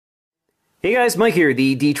Hey guys, Mike here,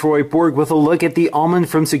 the Detroit Borg, with a look at the Almond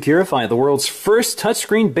from Securifi, the world's first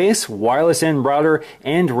touchscreen-based wireless LAN router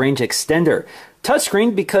and range extender.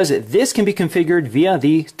 Touchscreen because this can be configured via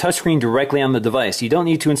the touchscreen directly on the device. You don't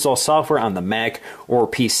need to install software on the Mac or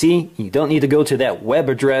PC. You don't need to go to that web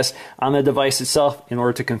address on the device itself in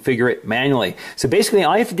order to configure it manually. So basically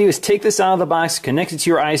all you have to do is take this out of the box, connect it to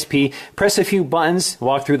your ISP, press a few buttons,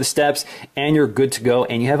 walk through the steps, and you're good to go,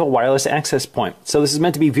 and you have a wireless access point. So this is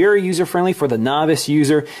meant to be very user-friendly for the novice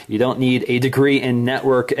user. You don't need a degree in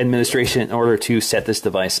network administration in order to set this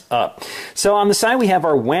device up. So on the side we have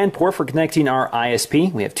our WAN port for connecting our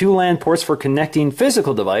ISP. We have two LAN ports for connecting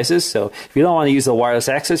physical devices. So if you don't want to use the wireless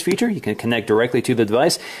access feature, you can connect directly to the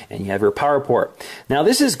device, and you have your power port. Now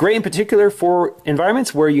this is great in particular for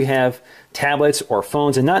environments where you have tablets or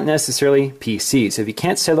phones and not necessarily PCs. If you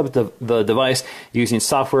can't set up the device using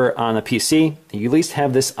software on a PC, you at least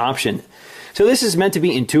have this option. So this is meant to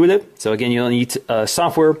be intuitive. So again, you don't need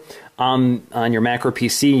software on your Mac or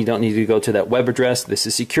PC. You don't need to go to that web address. This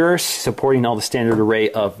is secure, supporting all the standard array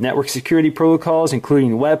of network security protocols,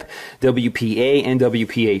 including WEP, WPA, and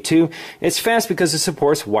WPA2. It's fast because it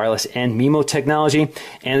supports wireless and MIMO technology,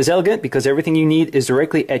 and is elegant because everything you need is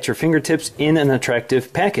directly at your fingertips in an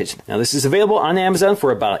attractive package. Now this is available on Amazon for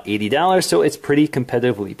about $80, so it's pretty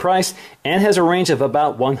competitively priced, and has a range of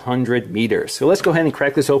about 100 meters. So let's go ahead and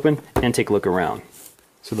crack this open and take a look around.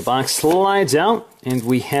 So the box slides out, and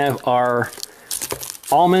we have our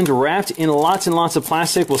Almond wrapped in lots and lots of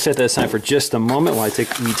plastic. We'll set that aside for just a moment while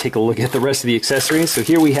we take a look at the rest of the accessories. So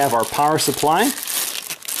here we have our power supply.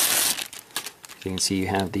 You can see you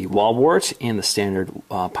have the wall wart and the standard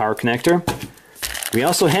power connector. We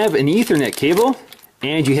also have an Ethernet cable,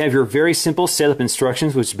 and you have your very simple setup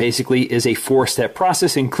instructions, which basically is a 4-step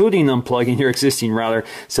process, including unplugging your existing router.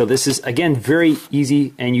 So this is, again, very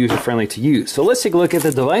easy and user-friendly to use. So let's take a look at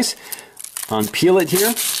the device. Unpeel it here.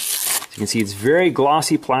 As you can see, it's very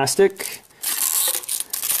glossy plastic.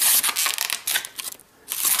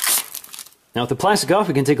 Now with the plastic off,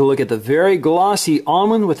 we can take a look at the very glossy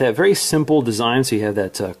Almond with that very simple design. So you have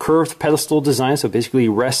that curved pedestal design, so basically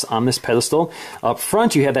rests on this pedestal. Up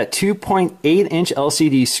front, you have that 2.8-inch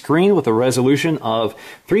LCD screen with a resolution of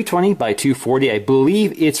 320 by 240. I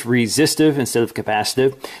believe it's resistive instead of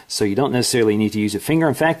capacitive, so you don't necessarily need to use a finger.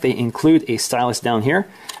 In fact, they include a stylus down here,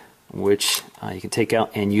 which you can take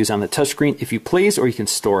out and use on the touchscreen if you please, or you can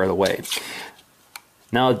store it away.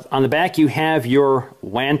 Now on the back you have your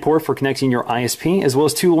WAN port for connecting your ISP, as well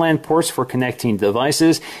as two LAN ports for connecting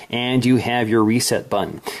devices, and you have your reset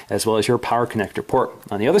button, as well as your power connector port.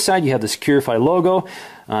 On the other side you have the Securifi logo.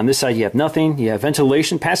 On this side you have nothing. You have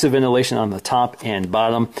ventilation, passive ventilation on the top and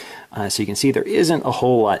bottom. So you can see there isn't a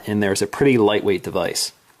whole lot in there. It's a pretty lightweight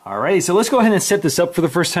device. Alrighty, so let's go ahead and set this up for the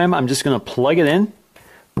first time. I'm just going to plug it in,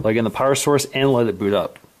 plug in the power source, and let it boot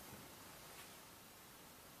up.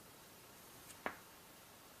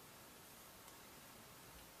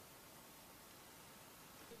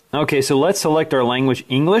 Okay, so let's select our language,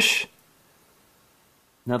 English.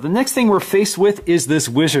 Now the next thing we're faced with is this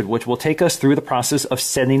wizard, which will take us through the process of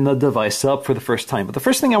setting the device up for the first time. But the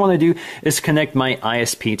first thing I want to do is connect my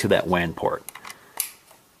ISP to that WAN port.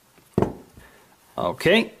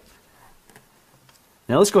 Okay.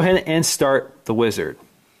 Now let's go ahead and start the wizard.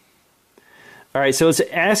 Alright, so it's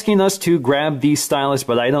asking us to grab the stylus,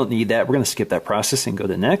 but I don't need that. We're going to skip that process and go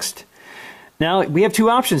to next. Now, we have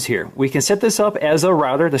two options here. We can set this up as a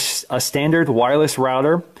router, a standard wireless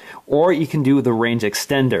router, or you can do the range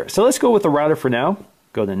extender. So let's go with the router for now.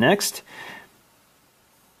 Go to next.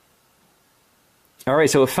 All right,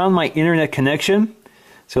 so I found my internet connection.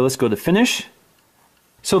 So let's go to finish.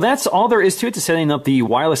 So that's all there is to it, to setting up the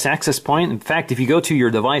wireless access point. In fact, if you go to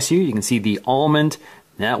your device here, you can see the Almond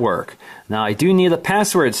network. Now, I do need a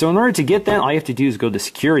password. So in order to get that, all you have to do is go to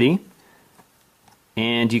Security.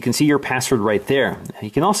 And you can see your password right there. You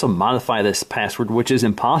can also modify this password, which is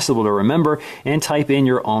impossible to remember, and type in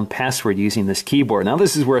your own password using this keyboard. Now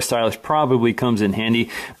this is where a stylus probably comes in handy.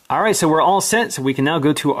 Alright, so we're all set. So we can now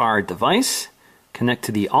go to our device, connect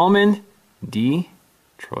to the Almond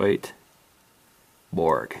Detroit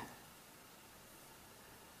Borg.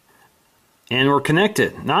 And we're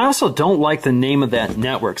connected. Now I also don't like the name of that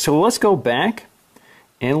network. So let's go back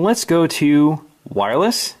and let's go to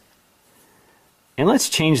wireless. And let's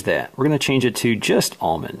change that. We're going to change it to just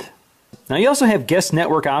Almond. Now you also have guest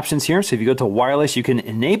network options here. So if you go to wireless, you can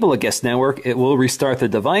enable a guest network. It will restart the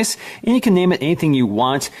device, and you can name it anything you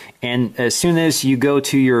want. And as soon as you go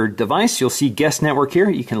to your device, you'll see guest network here.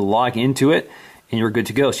 You can log into it, and you're good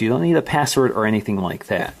to go. So you don't need a password or anything like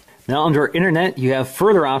that. Now under Internet, you have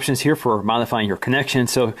further options here for modifying your connection.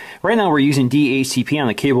 So right now we're using DHCP on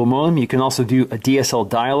a cable modem. You can also do a DSL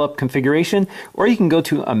dial-up configuration, or you can go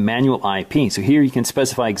to a manual IP. So here you can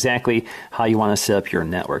specify exactly how you want to set up your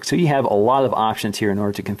network. So you have a lot of options here in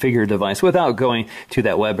order to configure your device without going to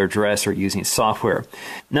that web address or using software.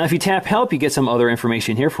 Now if you tap Help, you get some other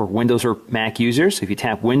information here for Windows or Mac users. If you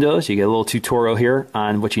tap Windows, you get a little tutorial here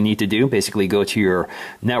on what you need to do. Basically go to your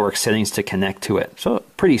network settings to connect to it. So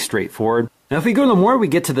pretty straightforward. Now if we go to more, we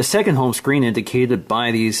get to the second home screen indicated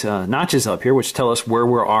by these notches up here, which tell us where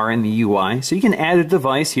we are in the UI. So you can add a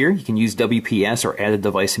device here. You can use WPS or add a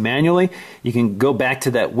device manually. You can go back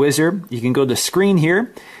to that wizard. You can go to screen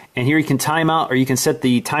here. And here you can time out, or you can set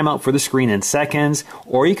the timeout for the screen in seconds,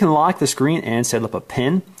 or you can lock the screen and set up a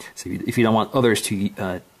PIN. So if you don't want others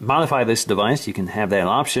to modify this device, you can have that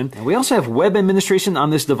option. And we also have web administration on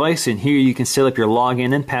this device, and here you can set up your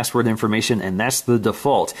login and password information, and that's the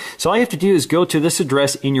default. So all you have to do is go to this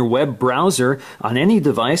address in your web browser on any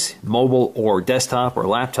device, mobile or desktop or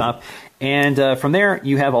laptop, and from there,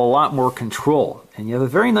 you have a lot more control. And you have a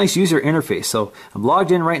very nice user interface. So I'm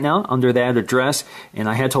logged in right now under that address, and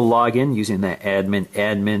I had to log in using that admin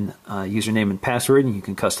username and password, and you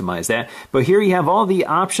can customize that. But here you have all the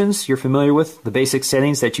options you're familiar with, the basic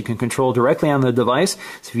settings that you can control directly on the device.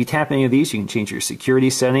 So if you tap any of these, you can change your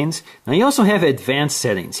security settings. Now you also have advanced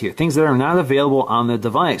settings here, things that are not available on the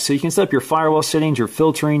device. So you can set up your firewall settings, your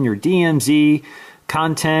filtering, your DMZ,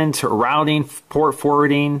 content, routing, port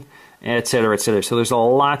forwarding, etc., etc. So there's a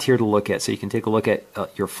lot here to look at. So you can take a look at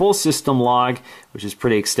your full system log, which is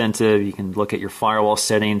pretty extensive. You can look at your firewall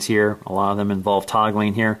settings here. A lot of them involve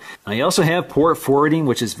toggling here. Now you also have port forwarding,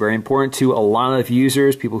 which is very important to a lot of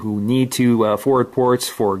users, people who need to forward ports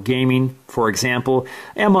for gaming, for example,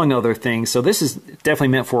 among other things. So this is definitely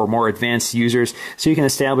meant for more advanced users. So you can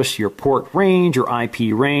establish your port range, your IP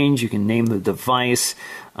range. You can name the device.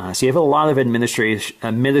 So you have a lot of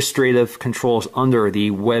administrative controls under the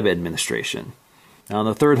web administration. Now on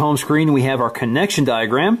the third home screen, we have our connection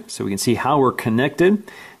diagram, so we can see how we're connected.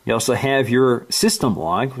 You also have your system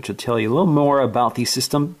log, which will tell you a little more about the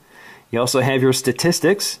system. You also have your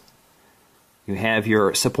statistics. You have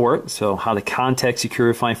your support, so how to contact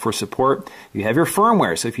Securifi for support. You have your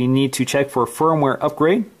firmware, so if you need to check for a firmware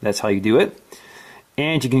upgrade, that's how you do it.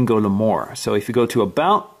 And you can go to more. So if you go to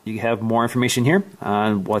About, you have more information here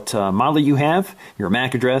on what model you have, your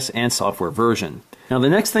MAC address, and software version. Now the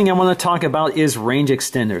next thing I want to talk about is range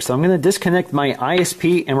extender. So I'm going to disconnect my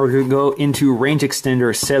ISP and we're going to go into range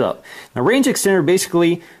extender setup. Now range extender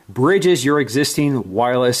basically bridges your existing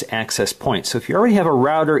wireless access point. So if you already have a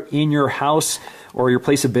router in your house or your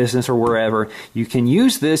place of business or wherever, you can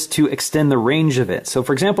use this to extend the range of it. So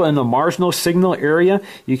for example, in the marginal signal area,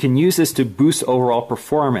 you can use this to boost overall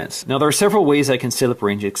performance. Now there are several ways I can set up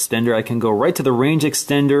range extender. I can go right to the range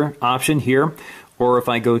extender option here, or if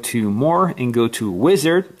I go to more and go to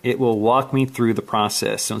wizard, it will walk me through the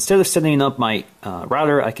process. So instead of setting up my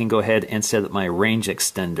router, I can go ahead and set up my range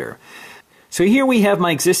extender. So here we have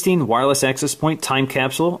my existing wireless access point time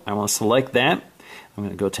capsule. I want to select that. I'm going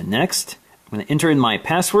to go to next. I'm going to enter in my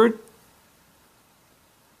password.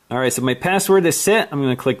 Alright, so my password is set. I'm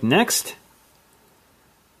going to click next.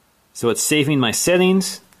 So it's saving my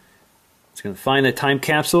settings. It's going to find a time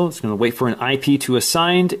capsule. It's going to wait for an IP to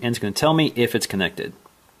assigned, and it's going to tell me if it's connected.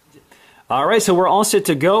 Alright, so we're all set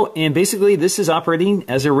to go, and basically this is operating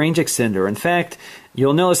as a range extender. In fact,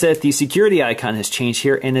 you'll notice that the security icon has changed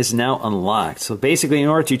here and is now unlocked. So basically, in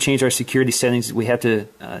order to change our security settings, we have to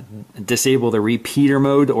disable the repeater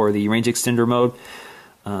mode or the range extender mode.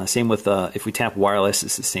 Same with if we tap wireless,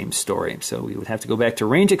 it's the same story. So we would have to go back to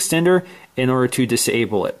range extender in order to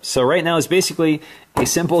disable it. So right now it's basically a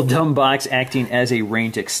simple dumb box acting as a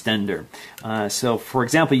range extender. So for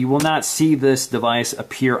example, you will not see this device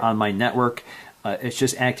appear on my network. It's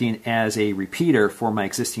just acting as a repeater for my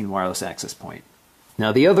existing wireless access point.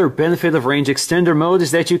 Now the other benefit of range extender mode is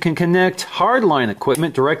that you can connect hardline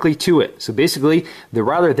equipment directly to it. So basically the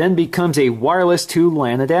router then becomes a wireless to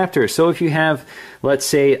LAN adapter. So if you have, let's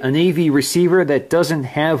say, an AV receiver that doesn't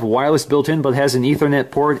have wireless built in but has an Ethernet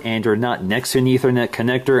port and you're not next to an Ethernet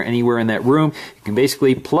connector anywhere in that room, you can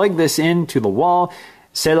basically plug this into the wall,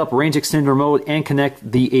 set up range extender mode, and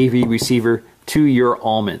connect the AV receiver to your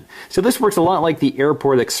Almond. So this works a lot like the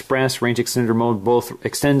Airport Express range extender mode. Both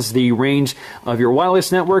extends the range of your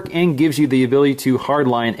wireless network and gives you the ability to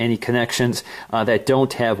hardline any connections that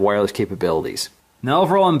don't have wireless capabilities. Now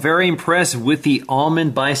overall, I'm very impressed with the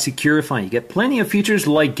Almond by Securifi. You get plenty of features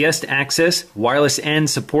like guest access, wireless and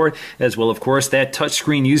support, as well, of course, that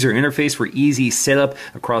touchscreen user interface for easy setup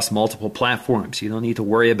across multiple platforms. You don't need to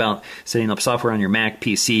worry about setting up software on your Mac,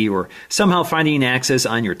 PC, or somehow finding access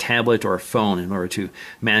on your tablet or phone in order to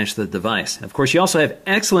manage the device. Of course, you also have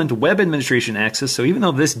excellent web administration access, so even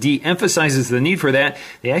though this de-emphasizes the need for that,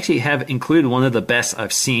 they actually have included one of the best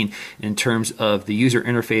I've seen in terms of the user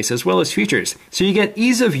interface as well as features. So you get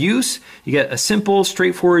ease of use, you get a simple,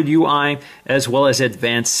 straightforward UI, as well as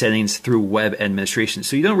advanced settings through web administration.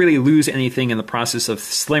 So you don't really lose anything in the process of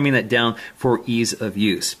slamming that down for ease of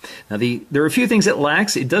use. Now, there are a few things it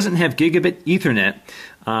lacks. It doesn't have gigabit Ethernet.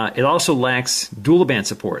 It also lacks dual band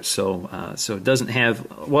support, so it doesn't have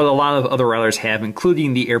what a lot of other routers have,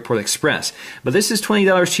 including the Airport Express. But this is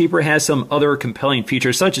 $20 cheaper, has some other compelling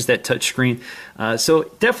features, such as that touchscreen. So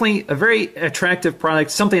definitely a very attractive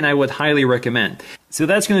product, something I would highly recommend. So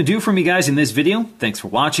that's going to do for me, guys, in this video. Thanks for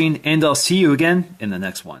watching, and I'll see you again in the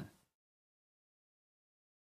next one.